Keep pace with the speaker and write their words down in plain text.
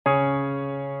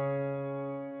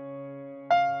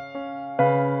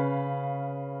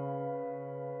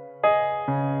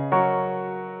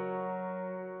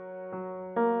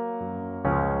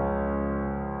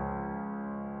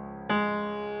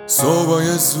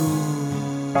زود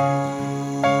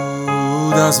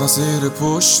از مسیر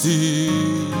پشتی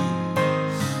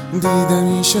دیده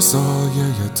میشه سایه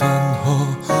تنها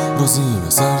رزیم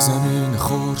سرزمین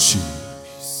خورشید.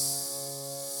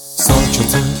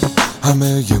 ساکته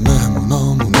همه ی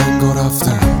مهمونامون انگار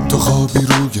رفتن تو خوابی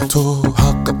روی تو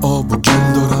حق آب و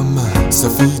گل دارم من.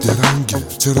 سفید رنگه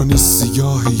چرا نیست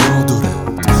سیاهی یا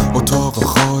دورت اتاق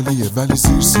خالیه ولی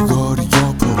زیر سیگاری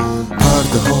یا پره.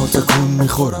 پرده ها تکون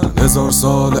میخورن 1000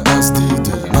 سال از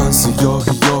دیده من.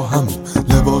 سیاهی یا همون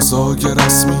لباس های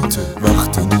رسمیته.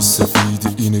 وقتی نیست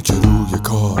سفیدی اینه که روی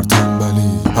کار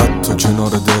تنبلی حتی کنار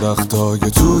درخت های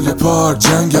توی پارک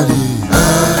جنگلی.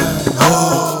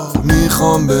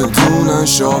 میخوام بدونن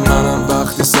شا منم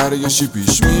وقتی سر یه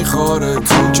شیپیش میخواره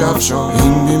تو کفشام.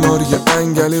 این بیماری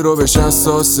انگلی رو بهش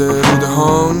اساسه روده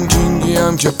هام کینگی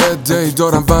هم که ادهی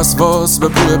دارم وسواس به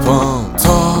بوی پام.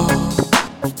 تا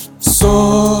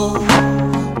صبح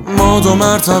ما 2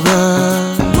 مرتبه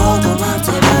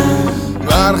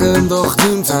برق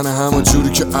انداختیم تنه همه جوری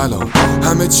که الان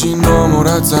همه چی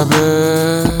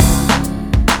نامرتبه.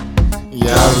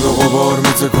 گرد و غبار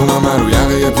میتکنم من رو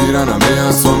یقه پیرنم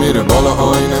از تو میره بالا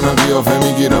آینه من قیافه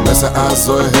میگیرم مثل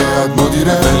اعضای هیئت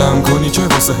مدیره. بلم کنی که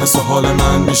واسه حس و حال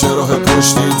من میشه راه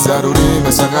پشتیت ضروری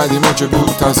مثل قدیما که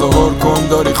بود تظاهر کن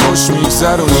داری خوش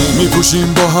میگذرونی.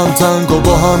 میپوشیم با هم تنگ و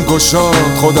با هم گشاد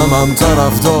خودم هم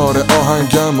طرفدار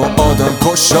آهنگم و آدم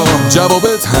کشاد.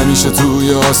 جوابت همیشه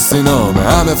توی آستینامه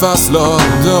همه فصلا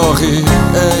داغی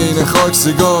عین خاک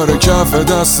سیگار کف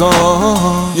دستان.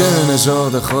 یه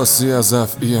نژاد خاصی از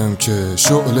افعیم که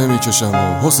شعله میکشم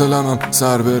و حوصلم هم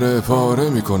سر بره پاره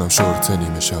میکنم شورت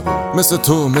نیمه شبا. مثل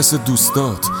تو مثل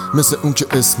دوستات مثل اون که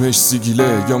اسمش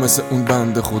سیگیله یا مثل اون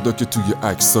بنده خدا که توی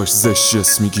عکساش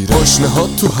زشت میگیره.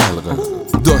 پاشنهات تو حلقه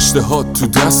داشته هات تو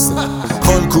دسته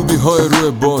خالکوبی های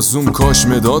روی بازوم کاش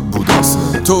مداد بوداسه.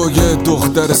 تو یه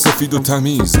دختر سفید و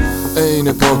تمیز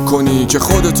عین پاک کنی که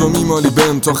خودتو میمالی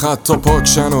بهم تا خطا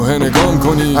پاکشن و هنگام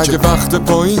کنی. اگه وقت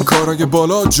پایین کارای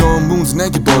بالا جامونز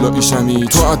نگی بالاییشمی.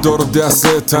 تو ادار و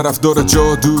دسته طرفدار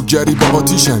جادوگری با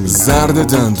آتیشمی. زرد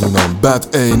دندونم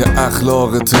بد عین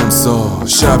اخلاق تمسا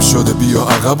شب شده بیا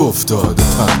عقب افتاده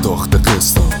پرداخت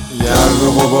قسطا. گرد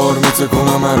و غبار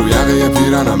میتکنم من رو یقه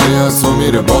پیرنم از تو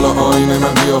میره بالا آینه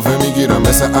من قیافه میگیرم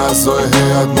مثل اعضای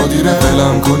هیئت مدیره.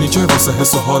 بلم کنی که واسه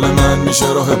حس و حال من میشه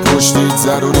راه پشتیت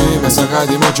ضروری مثل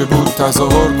قدیما که بود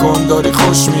تظاهر کن داری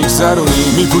خوش میگذرونی.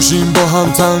 میپوشیم با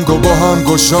هم تنگ و با هم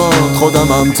گشاد خودم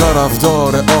هم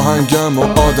طرفدار آهنگم و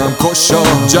آدم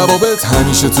کشاد. جوابت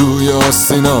همیشه توی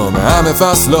آستینامه همه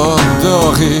فصلا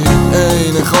داغی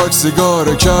عین خاک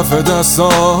سیگار کف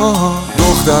دستان.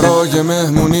 دخترای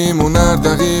مهمونیمون هر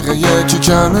دقیقه یکی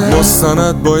کمه.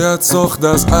 مستند باید ساخت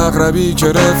از اقربی که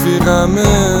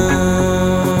رفیقمه.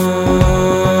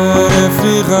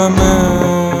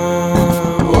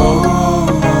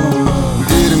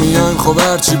 دیر میان خب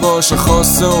هرچی باشه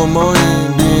خواسته و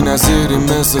ماییم بی نظیریم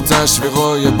مثل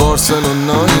تشویقای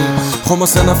بارسلونایی. خب ما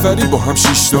 3 نفری با هم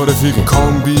 6 تا رفیقیم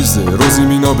کامبیزه روزی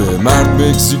مینابه مرد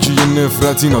مکزیکی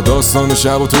نفرت اینا داستان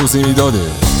شب و توضیح میداده.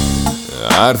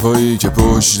 حرفایی که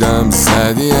پشتم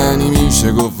زدی یعنی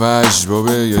میشه گفت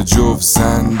اشبابه یه جفت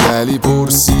صندلی.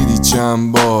 پرسیدی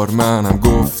چند بار منم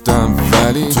گفتم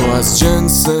ولی تو از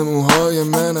جنس موهای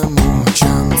منم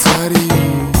محکم تری.